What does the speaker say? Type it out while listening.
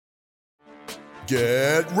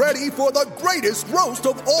Get ready for the greatest roast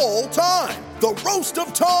of all time, the Roast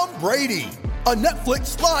of Tom Brady, a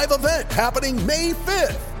Netflix live event happening May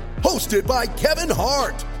 5th. Hosted by Kevin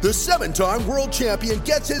Hart, the 7-time world champion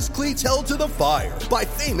gets his cleats held to the fire by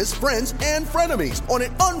famous friends and frenemies on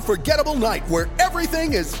an unforgettable night where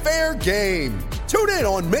everything is fair game. Tune in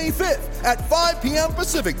on May 5th at 5 p.m.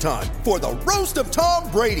 Pacific time for the Roast of Tom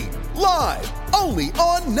Brady, live only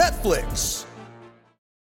on Netflix.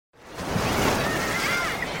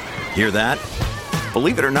 Hear that?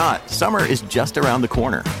 Believe it or not, summer is just around the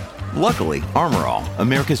corner. Luckily, Armor All,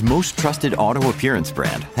 America's most trusted auto appearance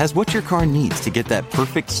brand, has what your car needs to get that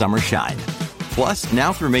perfect summer shine. Plus,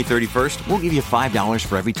 now through May 31st, we'll give you $5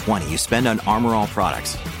 for every $20 you spend on Armor All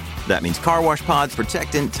products. That means car wash pods,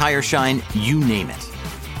 protectant, tire shine, you name it.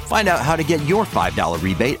 Find out how to get your $5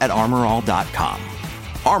 rebate at armorall.com.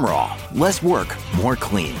 Armor All, less work, more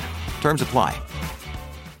clean. Terms apply.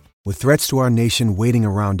 With threats to our nation waiting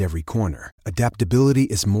around every corner, adaptability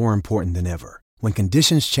is more important than ever. When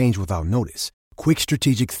conditions change without notice, quick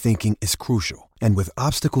strategic thinking is crucial. And with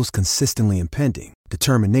obstacles consistently impending,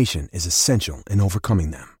 determination is essential in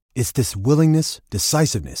overcoming them. It's this willingness,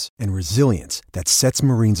 decisiveness, and resilience that sets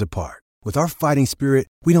Marines apart. With our fighting spirit,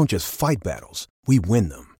 we don't just fight battles, we win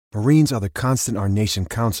them. Marines are the constant our nation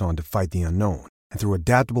counts on to fight the unknown. And through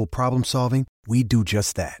adaptable problem solving, we do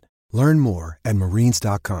just that. Learn more at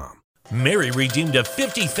Marines.com. Mary redeemed a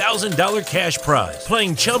 $50,000 cash prize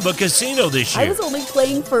playing Chumba Casino this year. I was only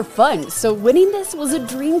playing for fun, so winning this was a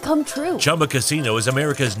dream come true. Chumba Casino is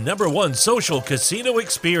America's #1 social casino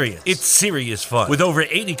experience. It's serious fun. With over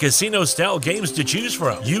 80 casino-style games to choose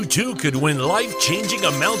from, you too could win life-changing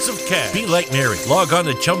amounts of cash. Be like Mary. Log on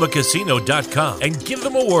to ChumbaCasino.com and give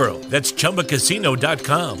them a whirl. That's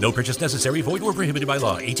ChumbaCasino.com. No purchase necessary. Void where prohibited by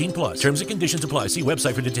law. 18 plus. Terms and conditions apply. See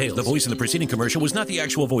website for details. The voice in the preceding commercial was not the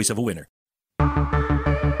actual voice of a winner.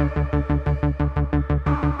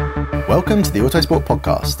 Welcome to the Autosport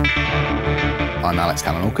Podcast. I'm Alex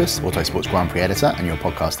Kalinauckas, Autosport's Grand Prix editor and your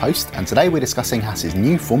podcast host, and today we're discussing Haas's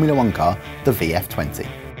new Formula One car, the VF20.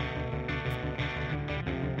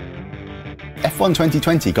 F1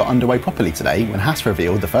 2020 got underway properly today when Haas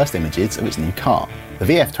revealed the first images of its new car. The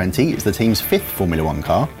VF20 is the team's 5th Formula One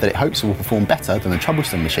car that it hopes will perform better than the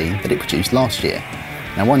troublesome machine that it produced last year.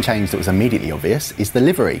 Now, one change that was immediately obvious is the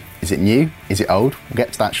livery. Is it new? Is it old? We'll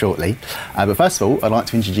get to that shortly. But first of all, I'd like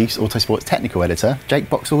to introduce Autosport's technical editor, Jake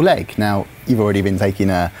Boxall-Legge. Now, you've already been taking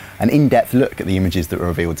an in-depth look at the images that were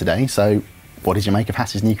revealed today, so what did you make of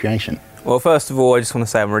Haas's new creation? Well, first of all, I just want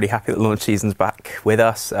to say I'm really happy that launch season's back with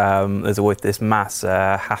us. There's always this mass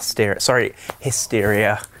hysteria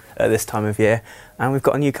at this time of year, and we've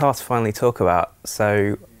got a new car to finally talk about.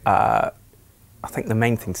 So I think the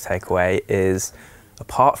main thing to take away is,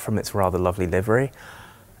 apart from its rather lovely livery,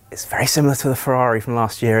 it's very similar to the Ferrari from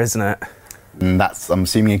last year, isn't it? And that's, I'm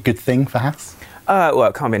assuming, a good thing for Haas? Well,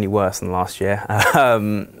 it can't be any worse than last year.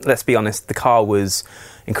 Let's be honest, the car was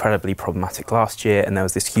incredibly problematic last year, and there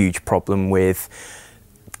was this huge problem with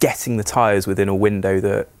getting the tyres within a window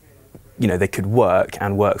that, you know, they could work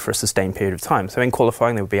for a sustained period of time. So in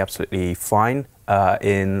qualifying, they would be absolutely fine.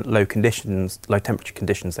 In low temperature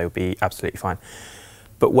conditions, they would be absolutely fine.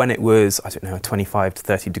 But when it was, a 25 to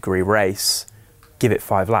 30 degree race, give it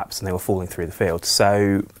 5 laps and they were falling through the field.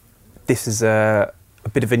 So this is a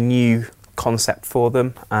bit of a new concept for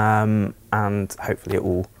them, and hopefully it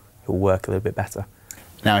will work a little bit better.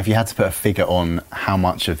 Now, if you had to put a figure on how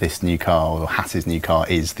much of this new car, or Haas's new car,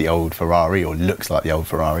 is the old Ferrari or looks like the old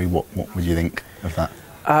Ferrari, what would you think of that?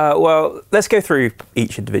 Well, let's go through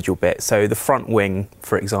each individual bit. So the front wing,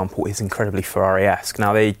 for example, is incredibly Ferrari-esque.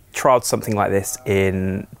 Now, they trialled something like this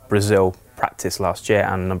in Brazil practice last year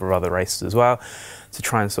and a number of other races as well to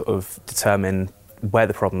try and sort of determine where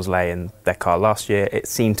the problems lay in their car last year. It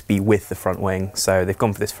seemed to be with the front wing. So they've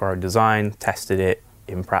gone for this Ferrari design, tested it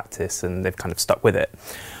in practice, and they've kind of stuck with it.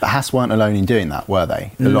 But Haas weren't alone in doing that, were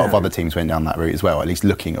they? A lot of other teams went down that route as well, at least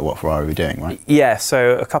looking at what Ferrari were doing, right? Yeah,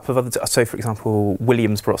 so a couple of other... So, for example,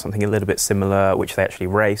 Williams brought something a little bit similar, which they actually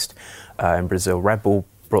raced. In Brazil, Red Bull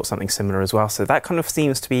brought something similar as well. So that kind of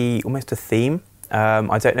seems to be almost a theme.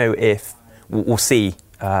 I don't know if... We'll see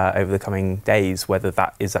over the coming days whether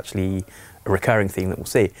that is actually a recurring theme that we'll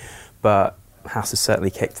see. But Haas has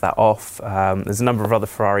certainly kicked that off. There's a number of other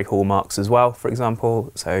Ferrari hallmarks as well, for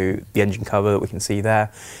example. So the engine cover that we can see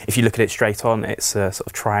there. If you look at it straight on, it's a sort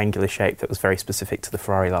of triangular shape that was very specific to the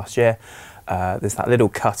Ferrari last year. There's that little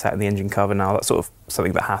cutout in the engine cover now. That's sort of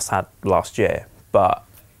something that Haas had last year. But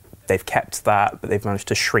they've kept that, but they've managed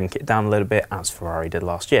to shrink it down a little bit, as Ferrari did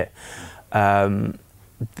last year.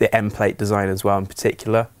 The end plate design as well in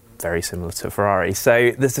particular. very similar to Ferrari.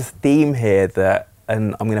 So there's a theme here that,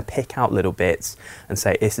 and I'm going to pick out little bits and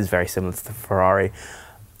say this is very similar to Ferrari.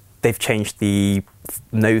 They've changed the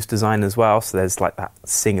nose design as well, so there's like that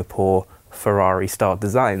Singapore Ferrari style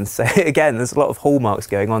design. So again, there's a lot of hallmarks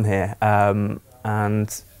going on here,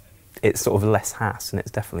 and it's sort of less Haas, and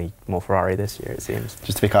it's definitely more Ferrari this year, it seems.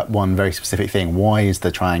 Just to pick up one very specific thing, why is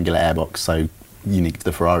the triangular airbox so unique to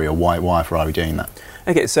the Ferrari, or why are Ferrari doing that?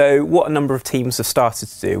 Okay, so what a number of teams have started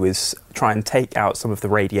to do is try and take out some of the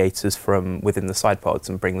radiators from within the side pods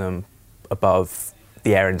and bring them above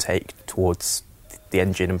the air intake towards the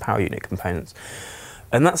engine and power unit components.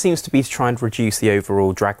 And that seems to be trying to reduce the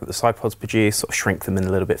overall drag that the side pods produce, sort of shrink them in a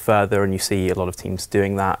little bit further, and you see a lot of teams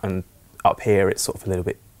doing that, and up here it's sort of a little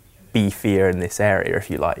bit beefier in this area, if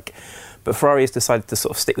you like. But Ferrari has decided to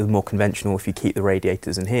sort of stick with more conventional if you keep the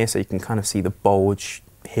radiators in here, so you can kind of see the bulge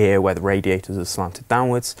here where the radiators are slanted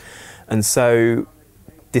downwards. And so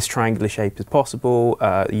this triangular shape is possible.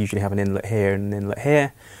 You usually have an inlet here and an inlet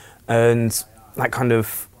here. And that kind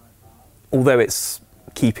of, although it's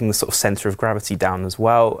keeping the sort of centre of gravity down as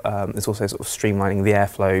well, it's also sort of streamlining the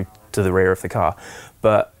airflow to the rear of the car.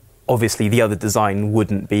 But obviously the other design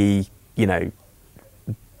wouldn't be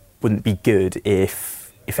good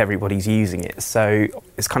if everybody's using it. So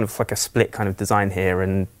it's kind of like a split kind of design here,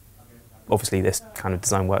 and obviously this kind of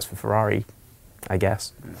design works for Ferrari, I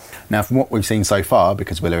guess. Now, from what we've seen so far,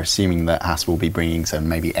 because we're assuming that Haas will be bringing some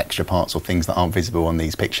maybe extra parts or things that aren't visible on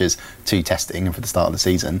these pictures to testing and for the start of the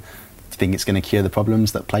season, do you think it's going to cure the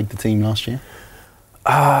problems that plagued the team last year?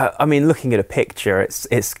 I mean, looking at a picture,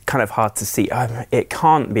 it's kind of hard to see. It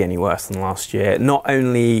can't be any worse than last year, not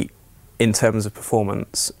only in terms of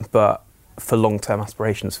performance, but for long-term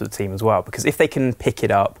aspirations for the team as well. Because if they can pick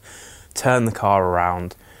it up, turn the car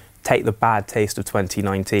around, take the bad taste of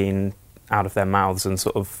 2019 out of their mouths and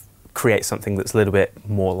sort of create something that's a little bit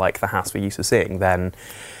more like the Haas we're used to seeing, then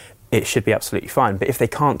it should be absolutely fine. But if they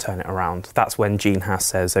can't turn it around, that's when Gene Haas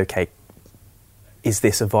says, OK, is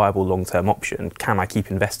this a viable long-term option? Can I keep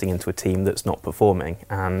investing into a team that's not performing?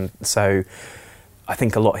 And so I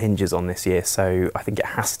think a lot hinges on this year, so I think it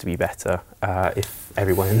has to be better if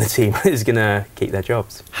everyone in the team is going to keep their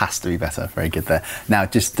jobs. Has to be better. Very good there. Now,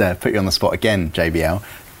 just put you on the spot again, JBL.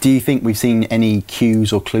 Do you think we've seen any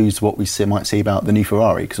cues or clues to what we might see about the new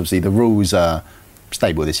Ferrari? Because obviously the rules are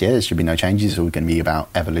stable this year. There should be no changes. It's all going to be about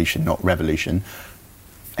evolution, not revolution.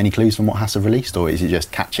 Any clues from what Haas have released, or is it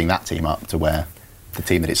just catching that team up to where the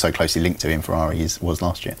team that it's so closely linked to in Ferrari was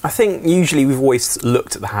last year? I think usually we've always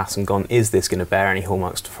looked at the Haas and gone, is this going to bear any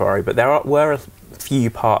hallmarks to Ferrari? But there were a few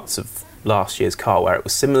parts of last year's car where it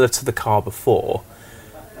was similar to the car before,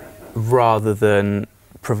 rather than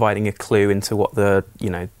providing a clue into what their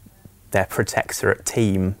protectorate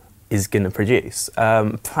team is going to produce.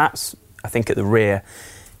 Perhaps, I think at the rear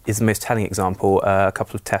is the most telling example. A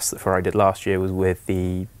couple of tests that Ferrari did last year was with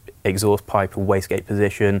the exhaust pipe or wastegate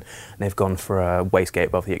position, and they've gone for a wastegate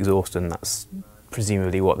above the exhaust, and that's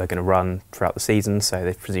presumably what they're going to run throughout the season, so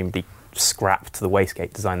they've presumably scrapped the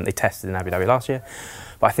wastegate design that they tested in Abu Dhabi last year.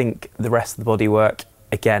 But I think the rest of the bodywork,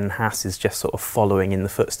 again, Haas is just sort of following in the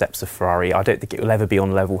footsteps of Ferrari. I don't think it will ever be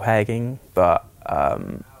on level pegging, but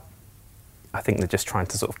I think they're just trying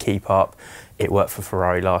to sort of keep up. It worked for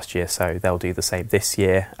Ferrari last year, so they'll do the same this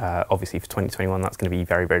year. Obviously for 2021 that's going to be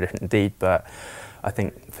very, very different indeed, but I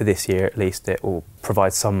think for this year at least it will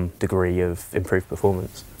provide some degree of improved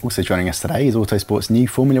performance. Also joining us today is Autosport's new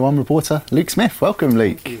Formula One reporter, Luke Smith. Welcome,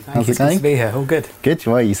 Luke. How's it going? Good to be here. All good. Good.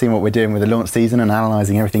 Well, you've seen what we're doing with the launch season and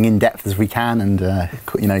analysing everything in depth as we can,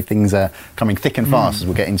 and things are coming thick and fast as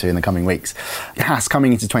we'll get into in the coming weeks. Haas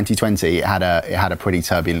coming into 2020, it had a pretty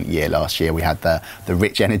turbulent year last year. We had the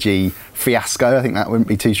Rich Energy fiasco. I think that wouldn't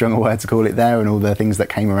be too strong a word to call it there, and all the things that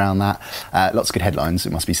came around that. Lots of good headlines,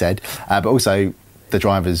 it must be said, but also the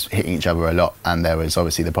drivers hitting each other a lot, and there was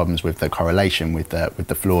obviously the problems with the correlation with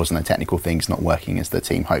the flaws and the technical things not working as the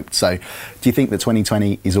team hoped. So do you think that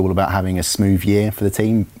 2020 is all about having a smooth year for the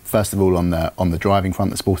team, first of all on the driving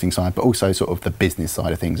front, the sporting side, but also sort of the business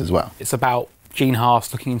side of things as well? It's about Gene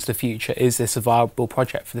Haas looking into the future. Is this a viable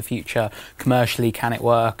project for the future? Commercially, can it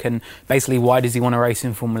work? And basically, why does he want to race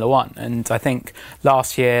in Formula One? And I think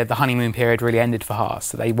last year, the honeymoon period really ended for Haas.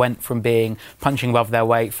 So they went from being punching above their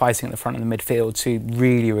weight, fighting at the front of the midfield, to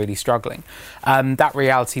really, really struggling. That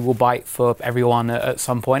reality will bite for everyone at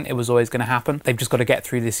some point. It was always going to happen. They've just got to get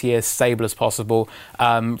through this year as stable as possible.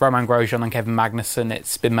 Romain Grosjean and Kevin Magnussen,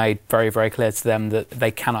 it's been made very, very clear to them that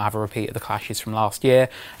they cannot have a repeat of the clashes from last year.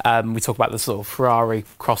 We talk about the sort of sort of Ferrari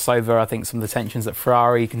crossover. I think some of the tensions at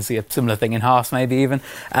Ferrari, you can see a similar thing in Haas maybe even.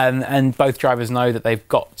 And both drivers know that they've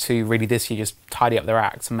got to really this year just tidy up their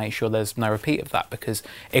acts and make sure there's no repeat of that, because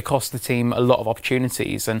it cost the team a lot of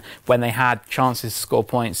opportunities. And when they had chances to score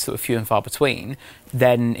points that were few and far between,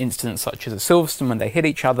 then incidents such as at Silverstone when they hit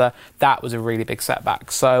each other, that was a really big setback.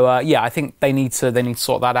 So I think they need to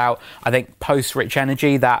sort that out. I think post Rich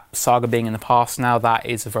Energy, that saga being in the past now, that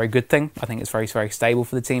is a very good thing. I think it's very, very stable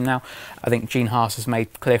for the team now. I think Gene Haas has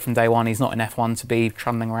made clear from day one he's not in F1 to be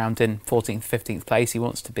trundling around in 14th, 15th place. He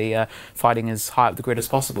wants to be fighting as high up the grid as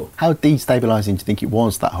possible. How destabilising do you think it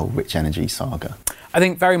was, that whole Rich Energy saga? I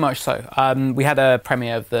think very much so. We had a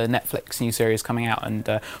premiere of the Netflix new series coming out, and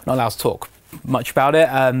we're not allowed to talk much about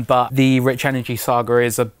it, but the Rich Energy saga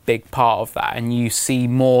is a big part of that, and you see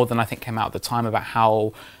more than I think came out at the time about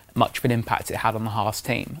how much of an impact it had on the Haas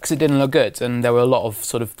team, because it didn't look good, and there were a lot of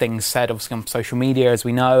sort of things said obviously on social media, as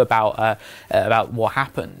we know, about what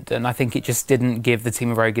happened, and I think it just didn't give the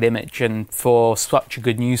team a very good image. And for such a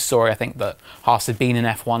good news story, I think that Haas had been in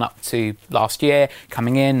F1 up to last year,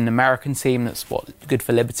 coming in an American team that's good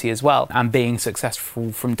for Liberty as well, and being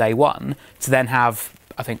successful from day one, to then have,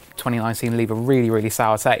 I think, 2019 leave a really, really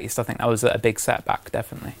sour taste. I think that was a big setback,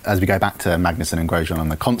 definitely. As we go back to Magnussen and Grosjean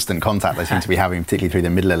and the constant contact they seem to be having, particularly through the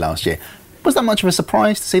middle of last year, was that much of a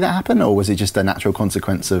surprise to see that happen, or was it just a natural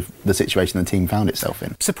consequence of the situation the team found itself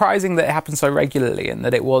in? Surprising that it happened so regularly, and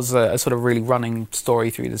that it was a sort of really running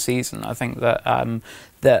story through the season. I think that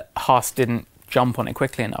that Haas didn't jump on it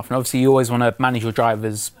quickly enough. And obviously you always want to manage your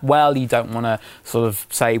drivers well. You don't want to sort of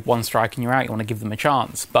say one strike and you're out. You want to give them a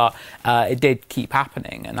chance. But it did keep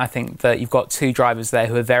happening. And I think that you've got two drivers there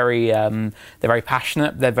who are they're very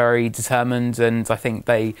passionate, they're very determined, and I think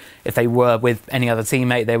if they were with any other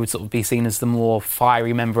teammate, they would sort of be seen as the more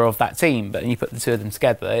fiery member of that team. But when you put the two of them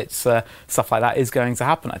together, it's stuff like that is going to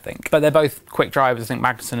happen, I think. But they're both quick drivers. I think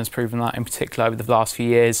Magnussen has proven that in particular over the last few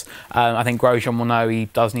years. I think Grosjean will know he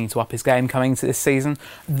does need to up his game coming to this season.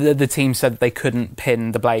 The team said they couldn't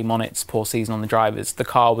pin the blame on its poor season on the drivers. The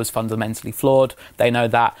car was fundamentally flawed. They know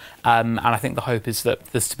that. And I think the hope is that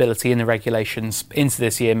the stability in the regulations into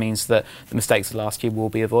this year means that the mistakes of last year will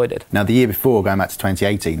be avoided. Now, the year before, going back to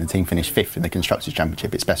 2018, the team finished 5th in the Constructors'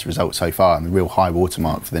 Championship, its best result so far, and the real high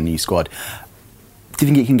watermark for the new squad. Do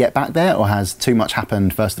you think it can get back there, or has too much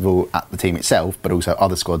happened, first of all, at the team itself, but also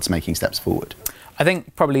other squads making steps forward? I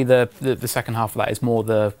think probably the second half of that is more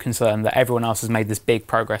the concern that everyone else has made this big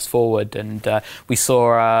progress forward. And we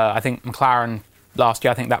saw, I think, McLaren last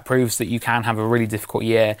year. I think that proves that you can have a really difficult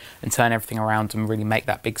year and turn everything around and really make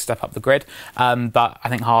that big step up the grid. But I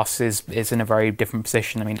think Haas is in a very different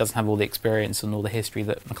position. I mean, it doesn't have all the experience and all the history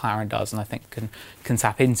that McLaren does, and I think can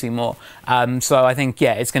tap into more. So I think,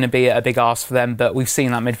 it's going to be a big ask for them. But we've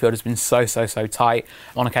seen that midfield has been so tight.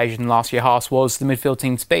 On occasion last year, Haas was the midfield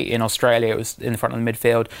team to beat. In Australia, it was in the front of the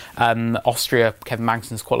midfield. Austria, Kevin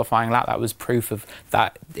Magnussen's qualifying lap, that was proof of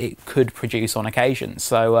that it could produce on occasion.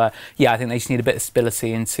 So I think they just need a bit of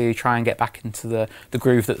stability and to try and get back into the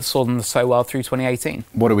groove that saw them so well through 2018.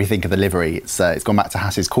 What do we think of the livery? It's gone back to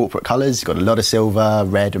Haas's corporate colours. You've got a lot of silver,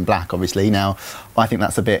 red and black, obviously. Now, I think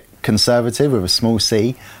that's a bit conservative with a small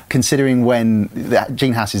C, considering when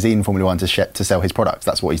Gene Haas is in Formula 1 to sell his products.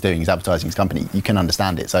 That's what he's doing. He's advertising his company. You can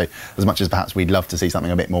understand it. So as much as perhaps we'd love to see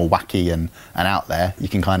something a bit more wacky and out there, you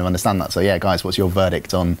can kind of understand that. So guys, what's your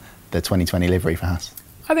verdict on the 2020 livery for Haas?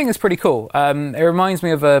 I think it's pretty cool. It reminds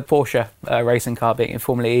me of a Porsche racing car being in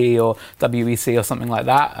Formula E or WEC or something like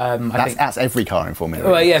that. That's every car in Formula E.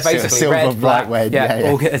 Well, basically. Silver, red, black, red,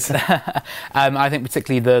 all good. I think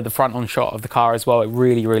particularly the front-on shot of the car as well, it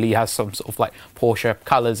really, really has some sort of like Porsche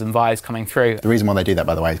colours and vibes coming through. The reason why they do that,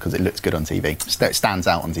 by the way, is because it looks good on TV. It stands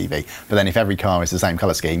out on TV. But then if every car is the same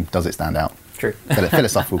colour scheme, does it stand out? True.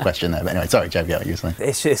 Philosophical question there, but anyway, sorry, Joe, what you were saying.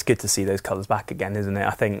 It's good to see those colours back again, isn't it?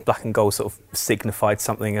 I think black and gold sort of signified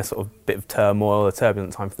something, a sort of bit of turmoil, a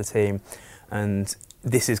turbulent time for the team, and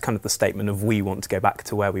this is kind of the statement of we want to go back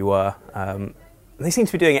to where we were. They seem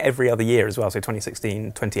to be doing it every other year as well, so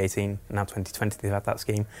 2016, 2018, and now 2020 they've had that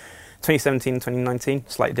scheme. 2017, 2019,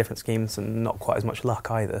 slightly different schemes and not quite as much luck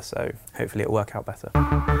either, so hopefully it'll work out better.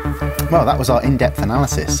 Well, that was our in-depth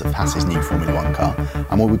analysis of Haas's new Formula 1 car,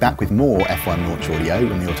 and we'll be back with more F1 launch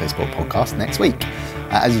audio on the Autosport podcast next week.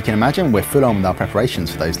 As you can imagine, we're full on with our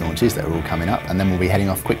preparations for those launches that are all coming up, and then we'll be heading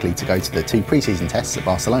off quickly to go to the 2 pre-season tests at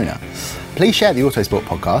Barcelona. Please share the Autosport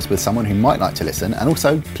podcast with someone who might like to listen, and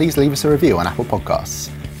also please leave us a review on Apple Podcasts.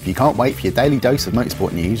 If you can't wait for your daily dose of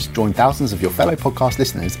motorsport news, join thousands of your fellow podcast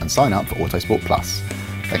listeners and sign up for Autosport Plus.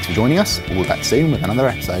 Thanks for joining us. We'll be back soon with another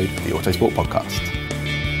episode of the Autosport Podcast.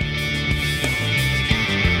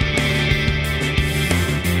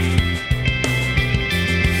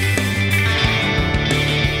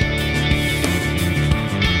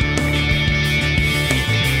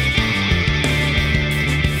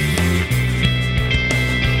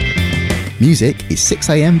 Music is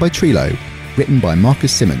 6am by Trilo, written by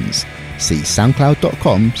Marcus Simmons. See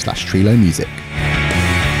soundcloud.com/Trilo Music.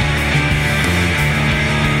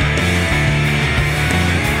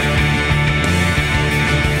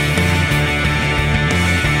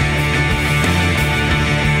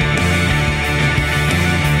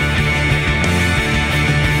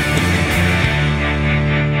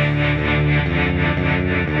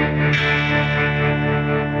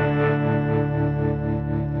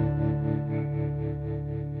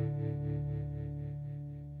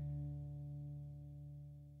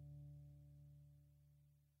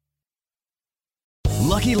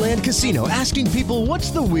 Lucky Land Casino, asking people,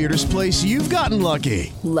 what's the weirdest place you've gotten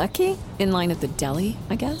lucky? Lucky? In line at the deli,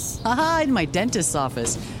 I guess? Aha, in my dentist's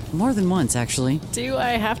office. More than once, actually. Do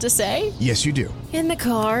I have to say? Yes, you do. In the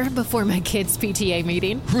car before my kids' PTA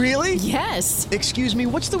meeting. Really? Yes. Excuse me,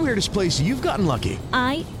 what's the weirdest place you've gotten lucky?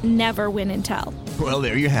 I never win and tell. Well,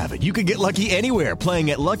 there you have it. You can get lucky anywhere,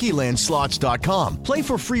 playing at LuckyLandSlots.com. Play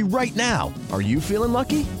for free right now. Are you feeling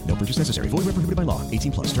lucky? No purchase necessary. Void where prohibited by law.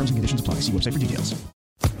 18+. Terms and conditions apply. See website for details.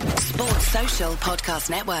 Sports Social Podcast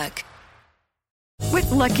Network. With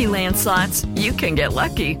Lucky Land Slots, you can get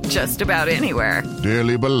lucky just about anywhere.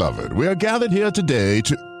 Dearly beloved, we are gathered here today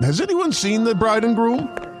to... Has anyone seen the bride and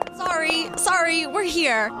groom? Sorry, we're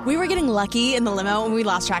here. We were getting lucky in the limo and we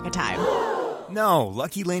lost track of time. No,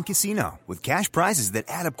 Lucky Land Casino, with cash prizes that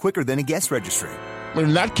add up quicker than a guest registry.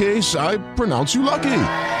 In that case, I pronounce you lucky.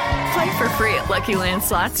 Play for free at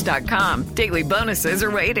LuckyLandSlots.com. Daily bonuses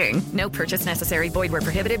are waiting. No purchase necessary. Void where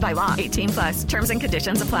prohibited by law. 18+. Terms and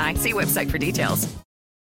conditions apply. See website for details.